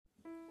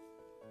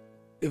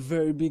A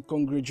very big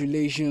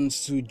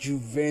congratulations to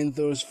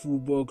Juventus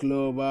Football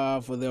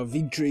Club for their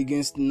victory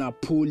against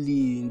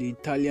Napoli in the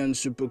Italian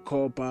Super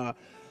Cup.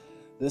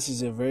 This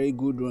is a very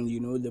good one.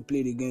 They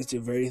played against a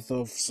very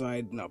tough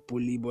side,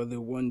 Napoli, but they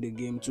won the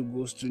game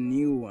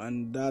 2-0,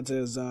 and that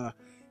is a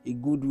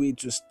good way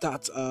to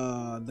start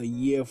the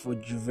year for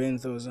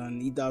Juventus.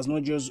 And it has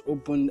not just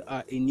opened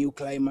a new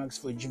climax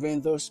for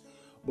Juventus,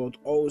 but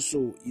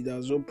also it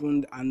has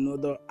opened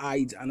another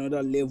height,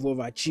 another level of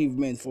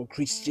achievement for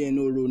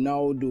Cristiano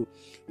Ronaldo.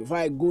 Before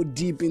I go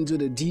deep into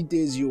the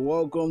details, you're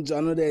welcome to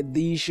another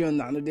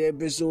edition, another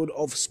episode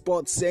of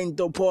Sports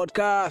Center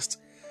Podcast.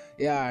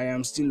 Yeah, I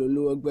am still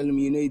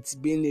Oluwagbelum. It's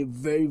been a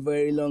very,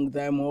 very long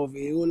time off.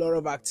 A whole lot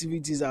of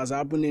activities has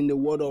happened in the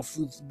world of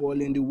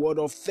football, in the world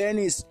of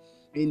tennis,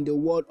 in the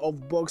world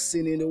of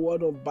boxing, in the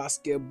world of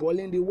basketball,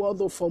 in the world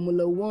of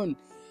Formula One.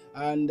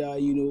 And,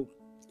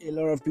 a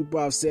lot of people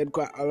have said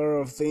quite a lot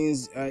of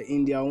things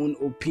in their own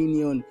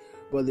opinion,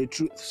 but the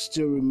truth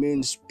still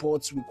remains: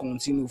 sports will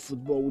continue,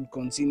 football will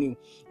continue.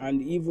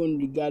 And even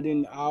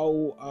regarding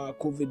how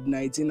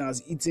COVID-19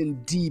 has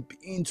eaten deep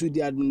into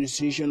the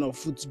administration of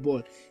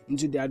football,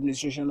 into the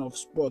administration of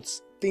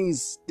sports,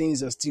 things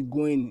are still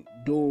going,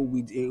 though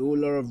with a whole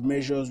lot of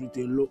measures, with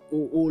a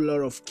whole lot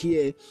of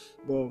care.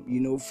 But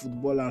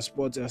football and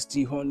sports are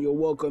still on. You're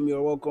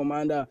welcome.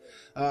 And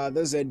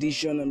this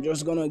edition, I'm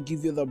just gonna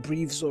give you the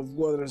briefs of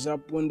what has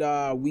happened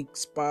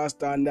weeks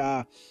past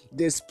and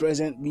this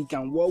present week,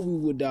 and what we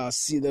would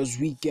see this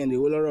weekend. A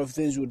whole lot of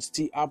things would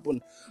still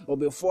happen. But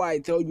before I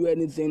tell you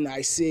anything,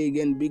 I say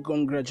again, big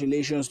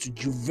congratulations to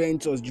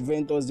Juventus.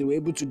 They were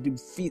able to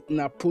defeat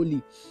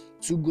Napoli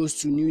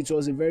 2-0. It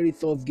was a very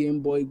tough game,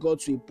 but it got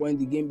to a point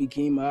the game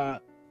became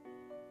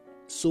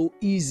so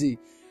easy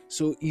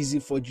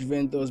for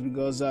Juventus,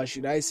 because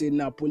should I say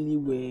Napoli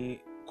were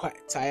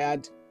quite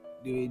tired.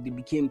 They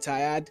became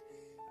tired,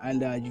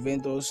 and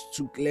Juventus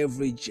took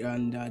leverage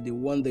and they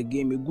won the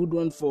game. A good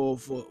one for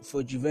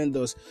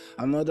Juventus.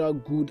 Another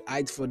good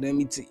height for them.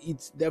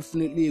 It's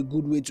definitely a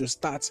good way to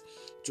start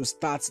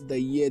the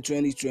year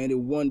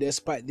 2021,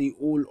 despite the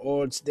old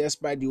odds,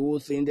 despite the whole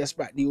thing,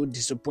 despite the old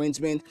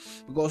disappointment.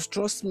 Because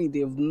trust me,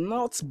 they've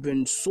not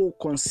been so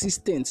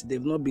consistent.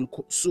 They've not been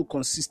so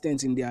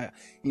consistent in their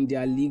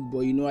league.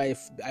 But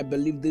I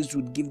believe this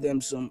would give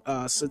them some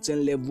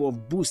certain level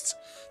of boost,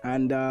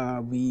 and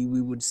we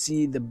would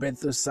see the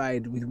better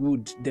side. We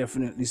would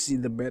definitely see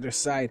the better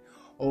side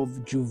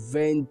of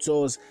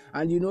Juventus.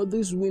 And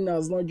this win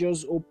has not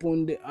just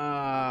opened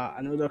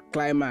another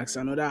climax,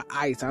 another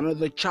height,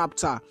 another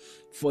chapter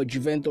for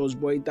Juventus,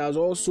 but it has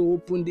also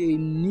opened a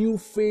new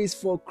phase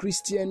for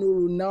Cristiano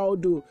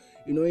Ronaldo.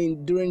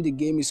 During the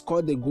game, he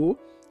scored the goal,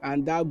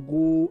 and that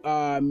goal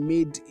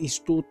made his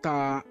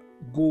total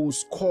goals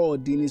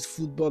scored in his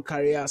football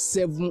career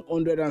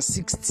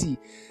 760,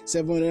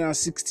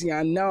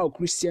 and now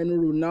Cristiano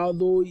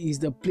Ronaldo is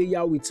the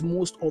player with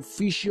most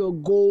official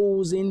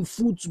goals in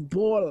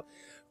football.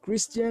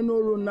 Cristiano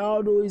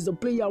Ronaldo is the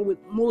player with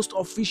most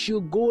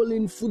official goal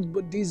in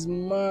football. This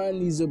man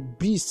is a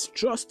beast.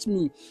 Trust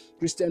me,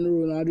 Cristiano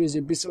Ronaldo is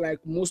a beast. Like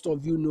most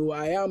of you know,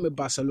 I am a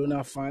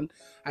Barcelona fan.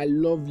 I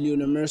love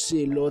Lionel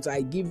Messi a lot.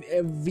 I give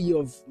every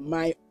of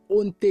my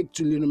own take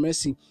to Lionel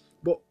Messi.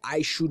 But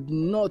I should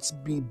not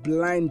be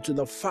blind to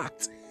the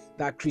fact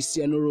that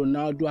Cristiano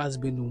Ronaldo has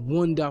been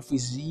wonderful.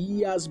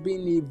 He has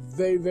been a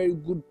very, very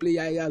good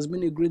player. He has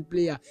been a great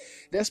player.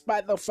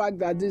 Despite the fact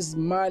that this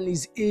man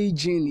is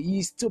aging,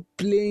 he's still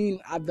playing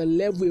at the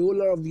level a whole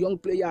lot of young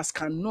players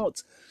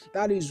cannot.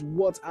 That is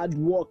what hard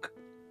work.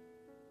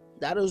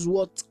 That is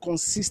what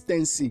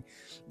consistency.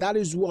 That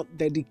is what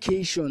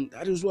dedication.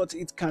 That is what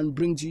it can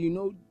bring to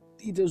you.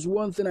 It is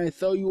one thing I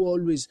tell you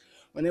always.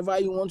 Whenever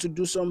you want to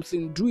do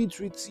something, do it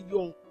with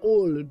your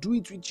all, do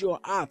it with your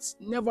heart.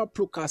 Never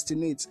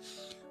procrastinate.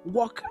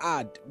 Work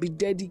hard, be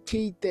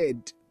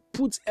dedicated,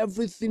 put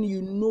everything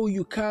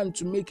you can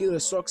to make it a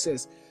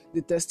success.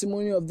 The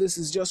testimony of this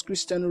is just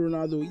Cristiano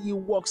Ronaldo. He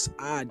works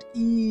hard.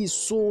 He is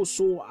so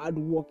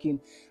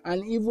hardworking.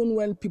 And even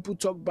when people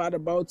talk bad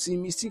about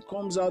him, he still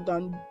comes out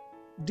and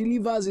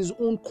delivers his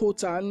own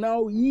quota, and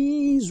now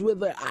he is with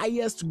the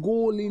highest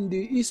goal in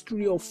the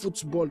history of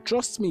football.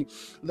 Trust me,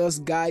 this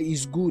guy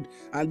is good,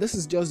 and this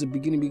is just the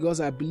beginning, because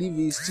I believe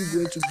he is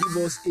still going to give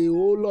us a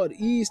whole lot.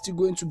 He is still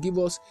going to give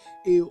us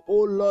a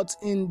whole lot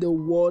in the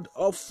world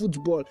of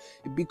football.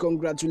 A big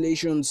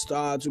congratulations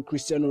to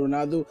Cristiano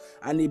Ronaldo,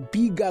 and a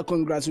bigger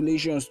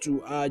congratulations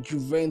to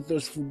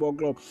Juventus Football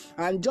Club.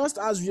 And just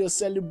as we are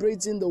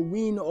celebrating the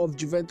win of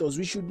Juventus,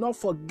 we should not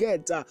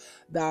forget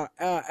that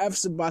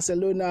FC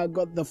Barcelona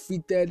got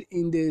defeated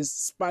in the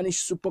Spanish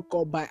Super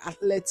Cup by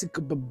Athletic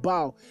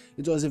Bilbao.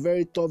 It was a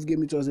very tough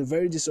game. It was a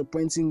very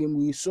disappointing game.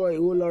 We saw a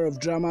whole lot of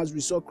dramas. We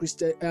saw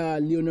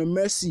Lionel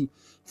Messi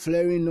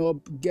flaring up,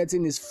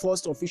 getting his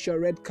first official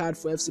red card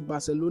for FC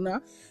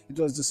Barcelona. It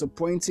was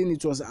disappointing.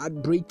 It was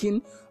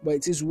heartbreaking, but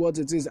it is what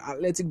it is.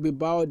 Athletic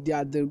Bilbao, they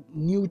are the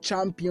new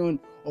champion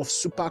of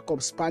Super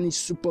Cup, Spanish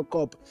Super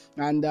Cup,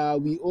 and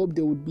we hope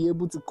they would be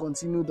able to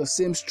continue the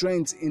same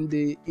strength in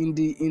the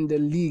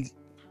league.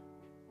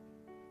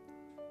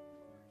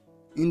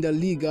 in the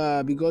league,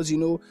 because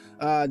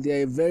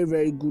they are very,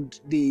 very good.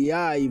 They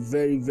are a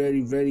very,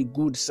 very, very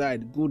good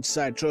side. Good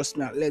side. Trust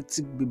me,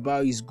 Athletic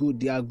Bilbao is good.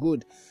 They are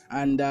good,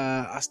 and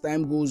as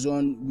time goes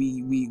on,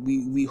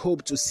 we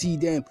hope to see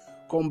them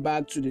come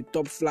back to the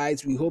top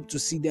flights. We hope to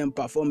see them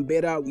perform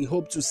better. We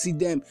hope to see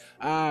them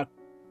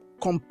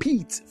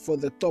compete for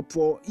the top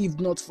four, if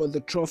not for the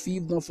trophy,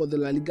 if not for the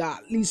La Liga,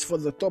 at least for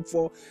the top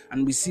four,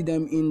 and we see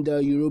them in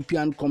the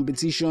European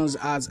competitions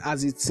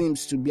as it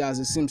seems to be.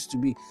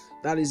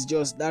 That is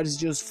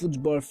just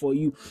football for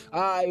you.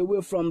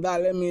 Away from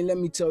that, let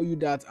me tell you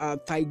that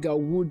Tiger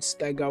Woods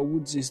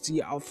is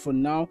still out for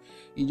now.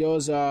 He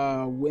just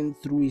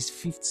went through his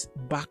fifth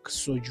back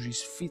surgery.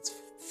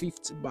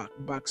 Fifth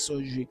back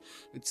surgery.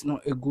 It's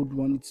not a good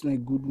one,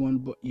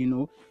 but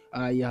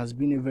he has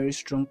been a very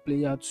strong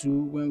player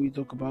too. When we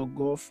talk about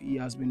golf, he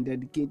has been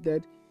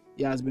dedicated.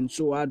 He has been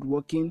so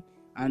hardworking,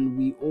 and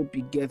we hope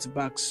he gets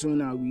back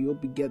sooner.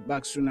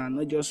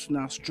 Not just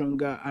sooner,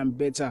 stronger and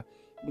better.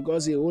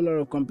 Because a whole lot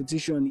of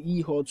competition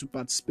he had to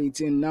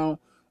participate in now,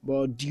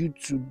 but due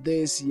to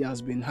this, he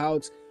has been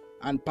out.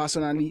 And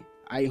personally,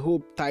 I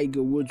hope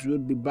Tiger Woods will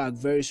be back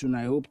very soon.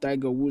 Very,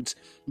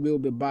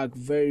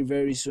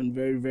 very soon.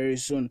 Very, very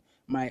soon.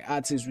 My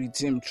heart is with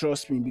him,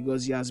 trust me,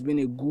 because he has been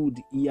so good.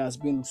 He has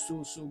been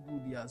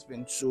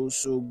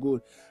so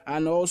good.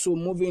 And also,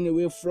 moving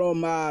away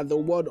from the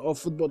world of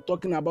football,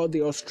 talking about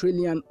the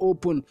Australian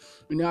Open.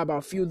 About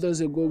a few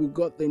days ago, we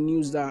got the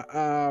news that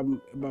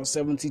about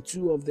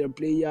 72 of their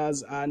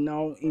players are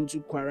now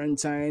into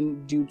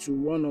quarantine due to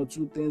one or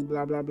two things,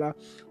 blah blah blah.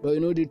 But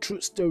the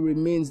truth still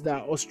remains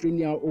that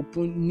Australian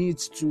Open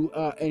needs to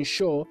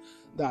ensure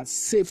that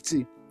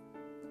safety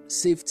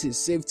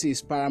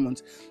is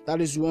paramount. That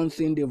is one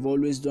thing they've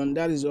always done.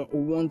 That is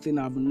one thing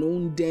I've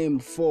known them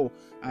for,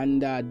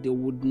 and they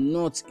would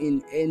not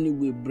in any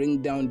way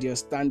bring down their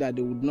standard.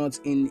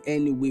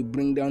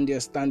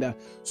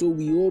 So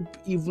we hope,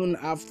 even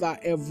after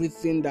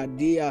everything that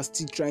they are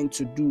still trying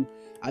to do,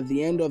 at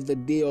the end of the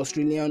day,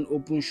 Australian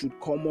Open should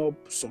come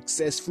up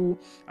successful,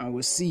 and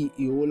we'll see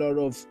a whole lot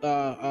of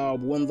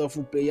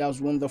wonderful players,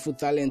 wonderful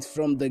talent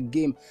from the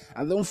game.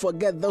 And don't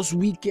forget, this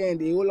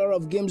weekend, a whole lot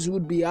of games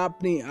would be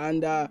happening.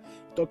 And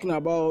talking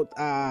about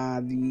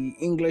the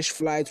English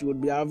flights, we'll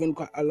be having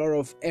quite a lot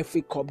of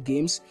FA Cup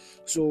games.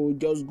 So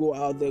just go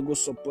out there, go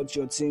support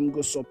your team,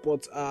 go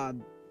support that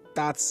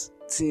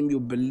team you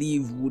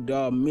believe would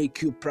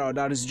make you proud.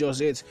 That is just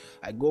it.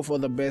 I go for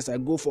the best. I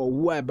go for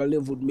who I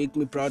believe would make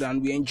me proud,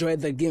 and we enjoy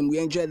the game.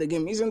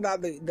 Isn't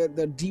that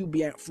the deal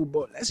behind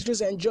football? Let's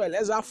just enjoy.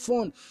 Let's have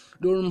fun.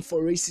 No room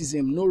for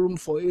racism, no room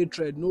for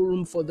hatred, no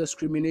room for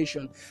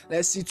discrimination.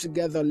 Let's sit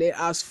together.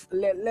 Let's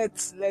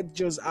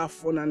just have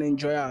fun and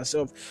enjoy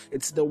ourselves.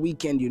 It's the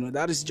weekend,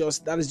 That is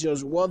just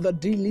what the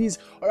deal is.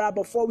 All right,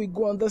 before we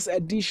go on this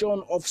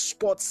edition of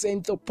Sports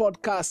Center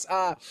podcast,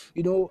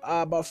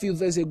 about a few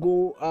days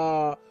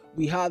ago,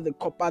 we had the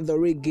Copa del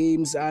Rey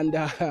games, and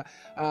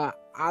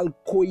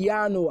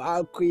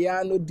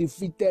Alcoyano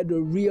defeated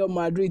Real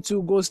Madrid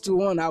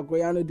 2-1.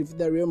 Alcoyano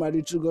defeated Real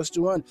Madrid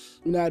 2-1.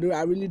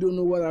 I really don't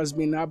know what has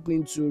been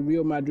happening to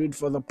Real Madrid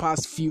for the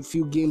past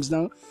few games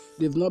now.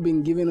 They've not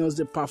been giving us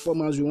the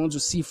performance we want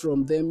to see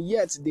from them,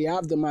 yet they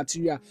have the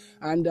material.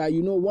 And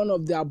one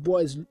of their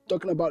boys,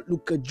 talking about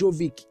Luka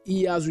Jovic,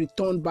 he has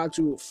returned back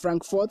to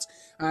Frankfurt,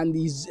 and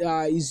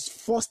his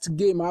first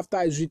game after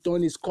his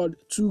return, he scored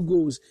 2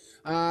 goals.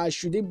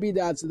 Should it be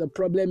that the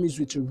problem is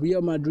with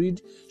Real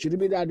Madrid? Should it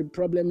be that the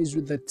problem is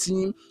with the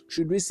team?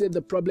 Should we say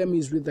the problem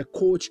is with the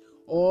coach,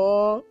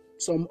 or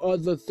some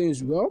other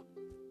things? Well,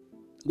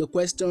 the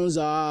questions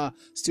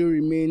still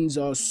remains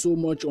so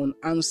much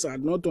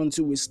unanswered. Not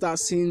until we start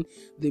seeing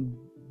the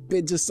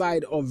better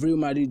side of Real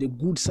Madrid, the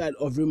good side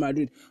of Real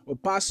Madrid.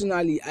 But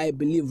personally, I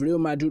believe Real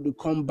Madrid will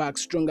come back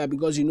stronger,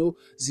 because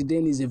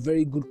Zidane is a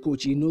very good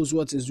coach. He knows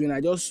what he's doing.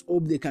 I just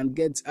hope they can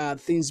get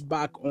things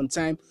back on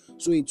time,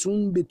 so it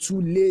won't be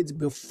too late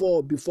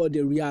before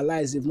they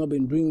realize they've not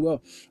been doing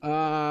well.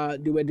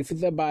 They were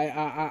defeated by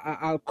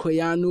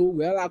Alcoyano.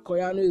 Well,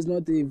 Alcoyano is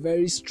not a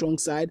very strong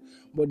side,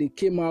 but they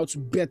came out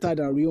better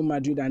than Real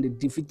Madrid, and they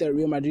defeated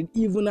Real Madrid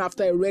even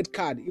after a red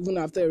card. It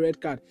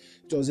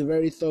was a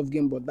very tough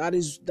game, but that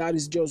is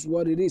just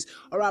what it is.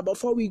 All right,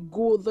 before we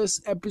go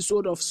this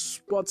episode of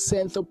Sports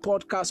Center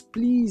podcast,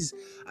 please,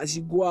 as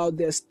you go out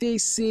there, stay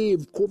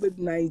safe.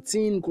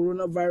 COVID-19,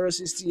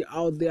 coronavirus is still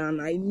out there,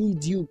 and I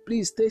need you.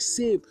 Please stay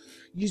safe.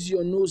 Use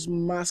your nose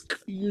mask,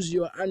 use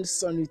your hand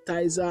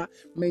sanitizer,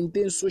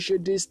 maintain social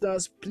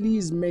distance.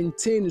 Please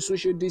maintain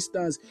social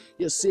distance.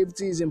 Your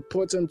safety is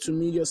important to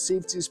me. Your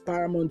safety is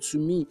paramount to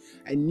me.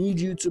 I need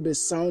you to be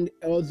sound,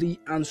 healthy,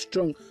 and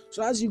strong.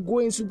 So as you go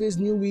into this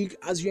new week,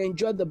 as you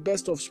enjoy the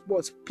best of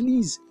sports,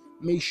 please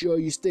make sure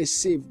you stay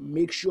safe.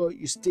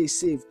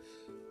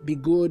 Be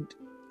good.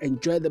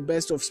 Enjoy the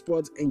best of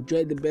sports,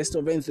 enjoy the best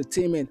of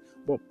entertainment,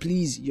 but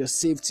please, your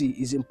safety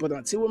is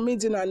important. Till we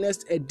meet in our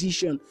next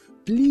edition,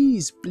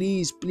 please,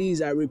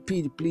 I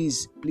repeat,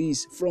 please,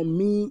 from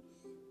me,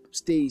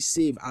 stay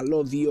safe. I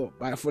love you.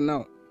 Bye for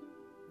now.